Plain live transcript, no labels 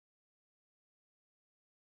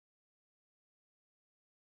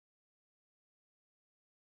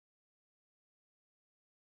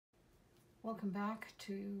Welcome back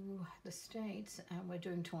to the States, and we're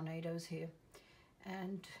doing tornadoes here.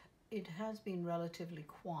 And it has been relatively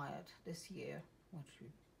quiet this year, which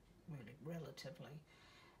really relatively,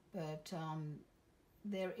 but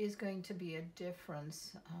there is going to be a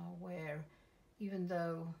difference where even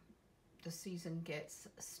though the season gets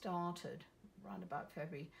started around about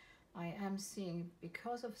February, I am seeing,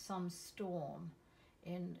 because of some storm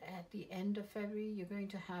at the end of February, you're going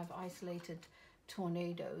to have isolated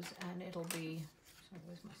tornadoes, and it'll be, sorry,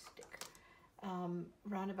 where's my stick,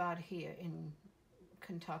 round about here in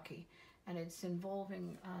Kentucky, and it's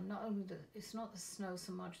involving not only it's not the snow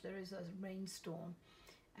so much, there is a rainstorm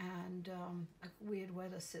and a weird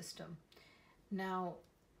weather system. Now,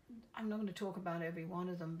 I'm not going to talk about every one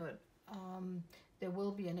of them, but there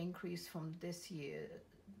will be an increase from this year,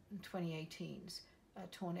 2018's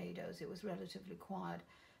tornadoes. It was relatively quiet,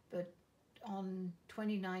 but on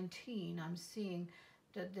 2019, I'm seeing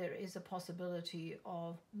that there is a possibility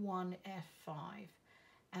of one F5,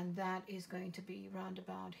 and that is going to be round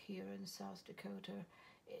about here in South Dakota.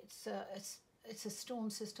 It's a storm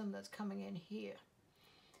system that's coming in here,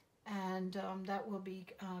 and that will be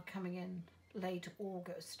coming in late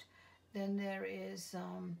August. Then there is,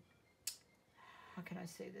 how can I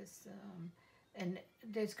say this? And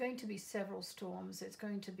there's going to be several storms. It's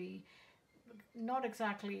going to be not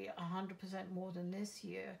exactly 100% more than this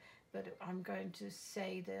year, but I'm going to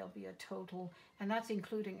say there'll be a total, and that's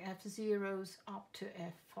including F0s up to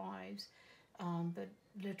F5s, but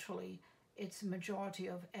literally it's a majority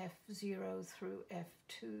of F0 through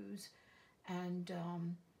F2s, and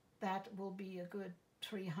that will be a good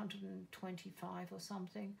 325 or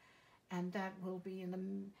something, and that will be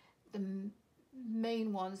in the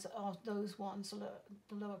main ones are those ones,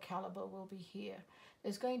 the lower caliber will be here.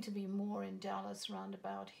 There's going to be more in Dallas, round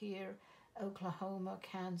about here, Oklahoma,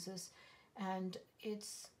 Kansas, and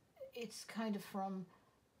it's kind of from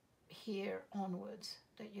here onwards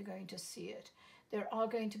that you're going to see it. There are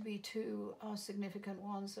going to be two significant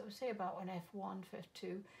ones, so say about an F1,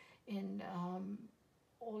 F2 in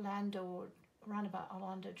Orlando, around about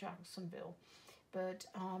Orlando, Jacksonville, but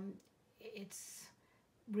it's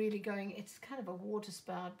really going, it's kind of a water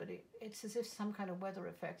spout, but it's as if some kind of weather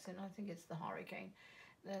effects, and I think it's the hurricane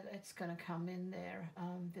that's going to come in there,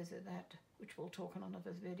 visit that, which we'll talk on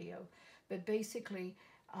another video. But basically,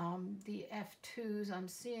 the F2s I'm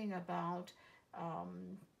seeing about,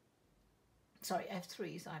 sorry,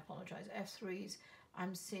 F3s, I apologize, F3s,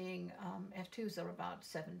 I'm seeing, F2s are about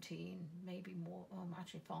 17, maybe more,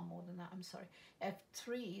 actually far more than that, I'm sorry.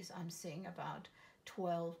 F3s I'm seeing about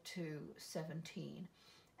 12 to 17.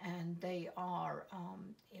 And they are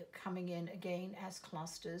coming in again as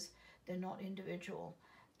clusters. They're not individual.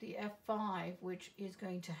 The F5, which is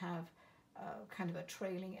going to have kind of a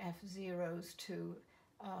trailing F0s to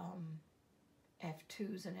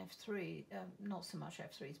F2s and F3, not so much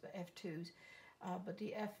F3s, but F2s. But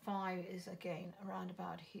the F5 is again around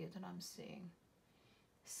about here that I'm seeing.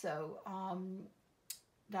 So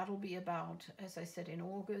that'll be about, as I said, in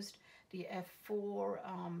August. The F4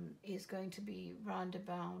 is going to be round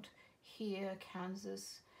about here,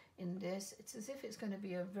 Kansas, in this. It's as if it's going to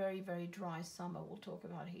be a very, very dry summer. We'll talk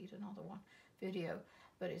about heat another one video,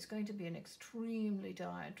 but it's going to be an extremely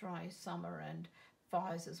dry summer, and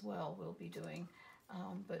fires as well we'll be doing.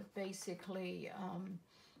 But basically,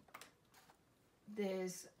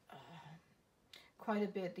 there's quite a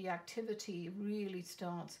bit. The activity really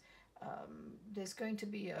starts. There's going to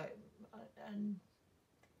be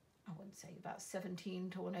I wouldn't say about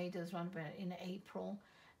 17 tornadoes around about in April.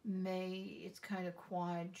 May, it's kind of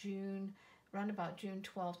quiet. June, around about June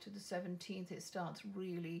 12th to the 17th, it starts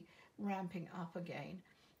really ramping up again.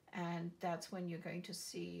 And that's when you're going to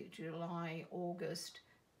see July, August,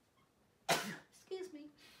 excuse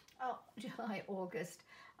me, July, August,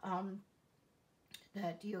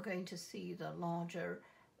 that you're going to see the larger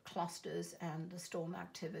clusters and the storm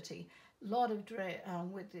activity. A lot of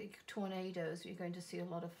with the tornadoes, you're going to see a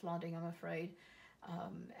lot of flooding, I'm afraid,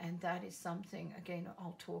 and that is something, again,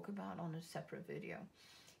 I'll talk about on a separate video.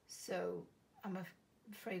 So I'm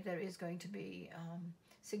afraid there is going to be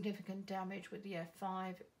significant damage with the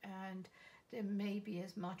F5, and there may be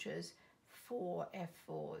as much as 4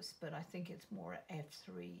 F4s, but I think it's more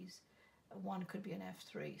F3s. One could be an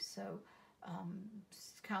F3, so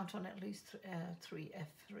count on at least 3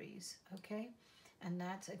 F3s, okay? And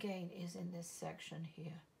that, again, is in this section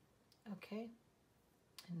here, okay?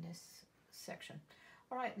 In this section.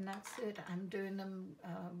 All right, and that's it. I'm doing them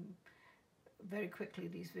very quickly,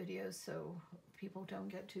 these videos, so people don't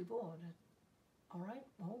get too bored. All right,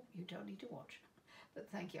 well, you don't need to watch.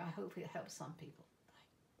 But thank you. I hope it helps some people.